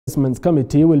Investments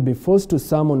Committee will be forced to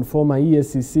summon former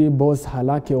EACC boss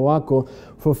Halakhe Waqo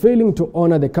for failing to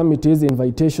honor the committee's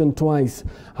invitation twice.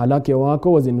 Halakhe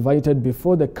Waqo was invited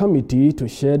before the committee to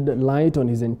shed light on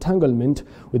his entanglement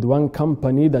with one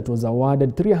company that was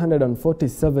awarded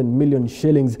 347 million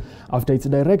shillings after its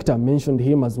director mentioned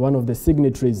him as one of the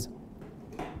signatories.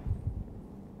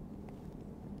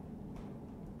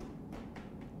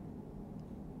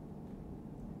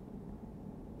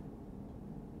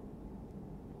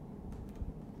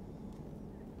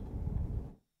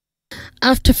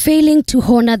 After failing to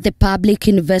honor the Public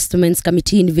Investments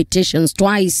Committee invitations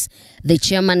twice, the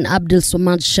chairman Abdul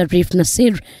Somad Sharif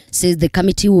Nasir says the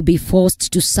committee will be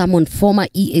forced to summon former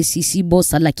EACC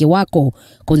boss Halakhe Waqo,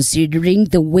 considering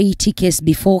the weighty case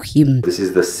before him. This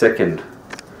is the second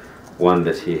one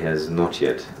that he has not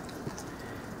yet.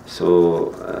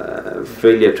 So,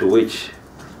 failure to which,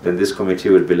 then this committee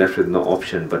will be left with no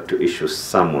option but to issue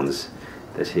summons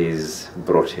that he is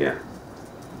brought here.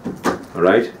 All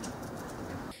right?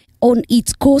 On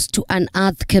its course to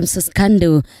unearth KEMSA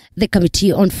scandal, the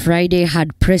committee on Friday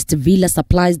had pressed Villa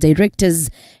Supplies directors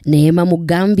Neema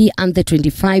Mugambi and the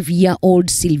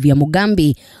 25-year-old Sylvia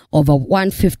Mugambi over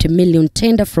 150 million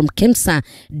tender from KEMSA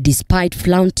despite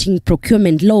flaunting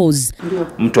procurement laws.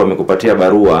 Mtu amekupatia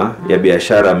barua ya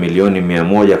biashara milioni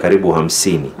 100 karibu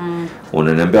 50.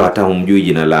 Unaniambia hata humjui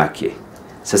jina lake.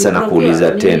 Sasa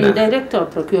nakuuliza tena. Director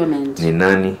of procurement. Ni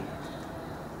nani?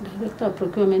 Director of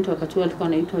procurement wakati alikuwa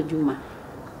anaitwa Juma.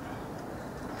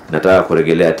 Nataka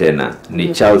kurejelea tena. Ni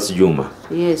yes. Charles Juma.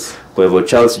 Yes. Kwa hivyo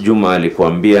Charles Juma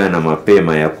alikuambia na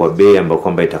mapema ya kwa bei ambayo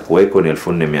kwamba itakuweko ni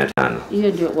 14,500.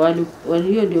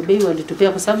 Hiyo ndio bei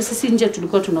walitupea kwa sababu sisi nje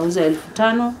tulikuwa tunauza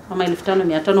 5,000 ama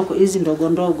 5,500 kwa hizi ndogo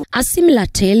ndogo. A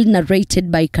similar tale narrated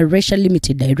by Karesha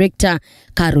Limited Director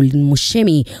Caroline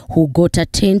Mushemi, who got a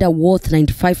tender worth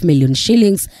 95 million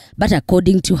shillings, but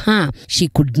according to her, she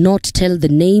could not tell the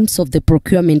names of the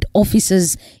procurement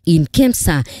officers in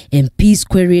KEMSA. MPs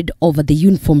queried over the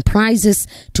uniform prices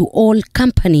to all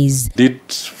companies. Did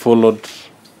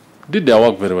their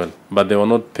work very well, but they were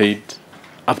not paid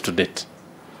up to date.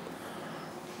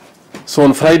 So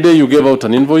on Friday you gave out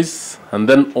an invoice, and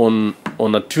then on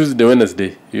a Tuesday,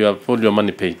 Wednesday, you have all your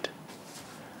money paid.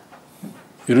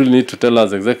 You really need to tell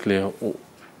us exactly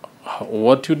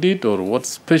what you did or what's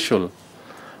special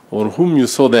or whom you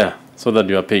saw there so that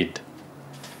you are paid.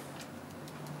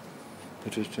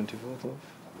 It was 24th of?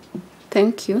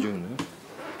 Thank you. June,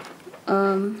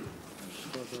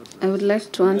 I would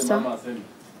like to answer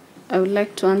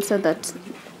that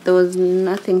there was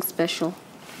nothing special.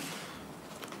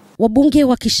 Wabunge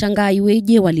wakishangaa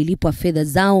iweje walilipwa fedha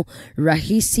zao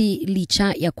rahisi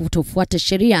licha ya kutofuata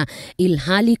sheria,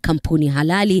 ilhali kampuni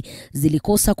halali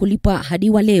zilikosa kulipwa hadi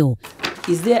wa leo.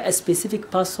 Is there a specific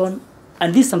person,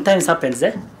 and this sometimes happens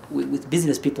with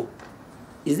business people,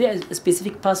 is there a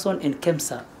specific person in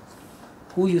KEMSA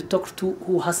who you talk to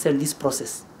who has this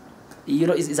process? You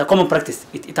know, it's a common practice.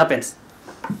 It happens.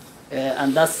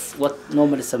 And that's what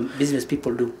normally some business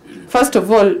people do. First of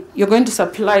all, you're going to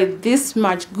supply this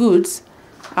much goods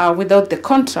without the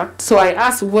contract. So I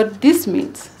asked what this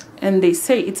means. And they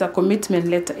say it's a commitment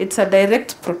letter. It's a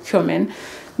direct procurement,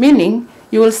 meaning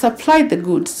you will supply the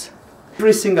goods.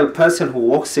 Every single person who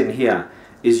walks in here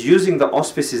is using the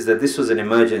auspices that this was an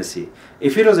emergency.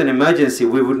 If it was an emergency,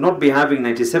 we would not be having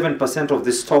 97% of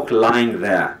the stock lying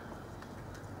there.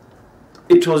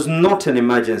 It was not an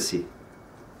emergency.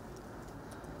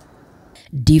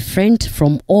 Different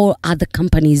from all other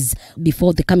companies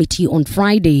before the committee on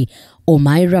Friday,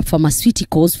 Omaira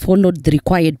Pharmaceuticals followed the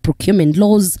required procurement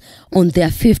laws on their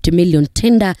 50 million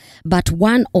tender, but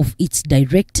one of its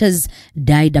directors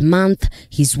died a month.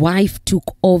 His wife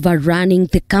took over running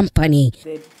the company.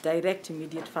 The direct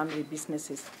immediate family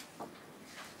businesses.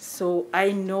 So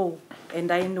I know,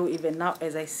 and I know even now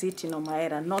as I sit in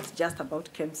Omaira, not just about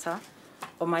KEMSA,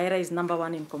 Omaira is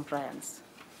 #1 in compliance.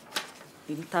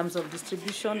 In terms of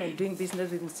distribution and doing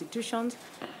business with institutions,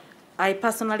 I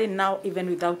personally now, even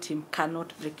without him,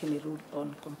 cannot break any rule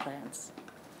on compliance.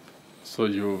 So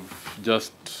you've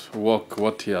just worked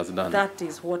what he has done? That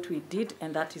is what we did,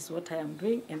 and that is what I am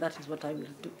doing, and that is what I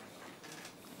will do.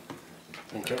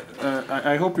 Okay.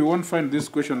 I hope you won't find this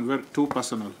question too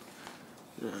personal.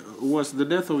 Was the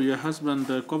death of your husband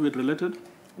COVID related?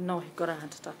 No, he got a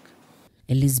heart attack.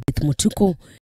 Elizabeth Mutuko,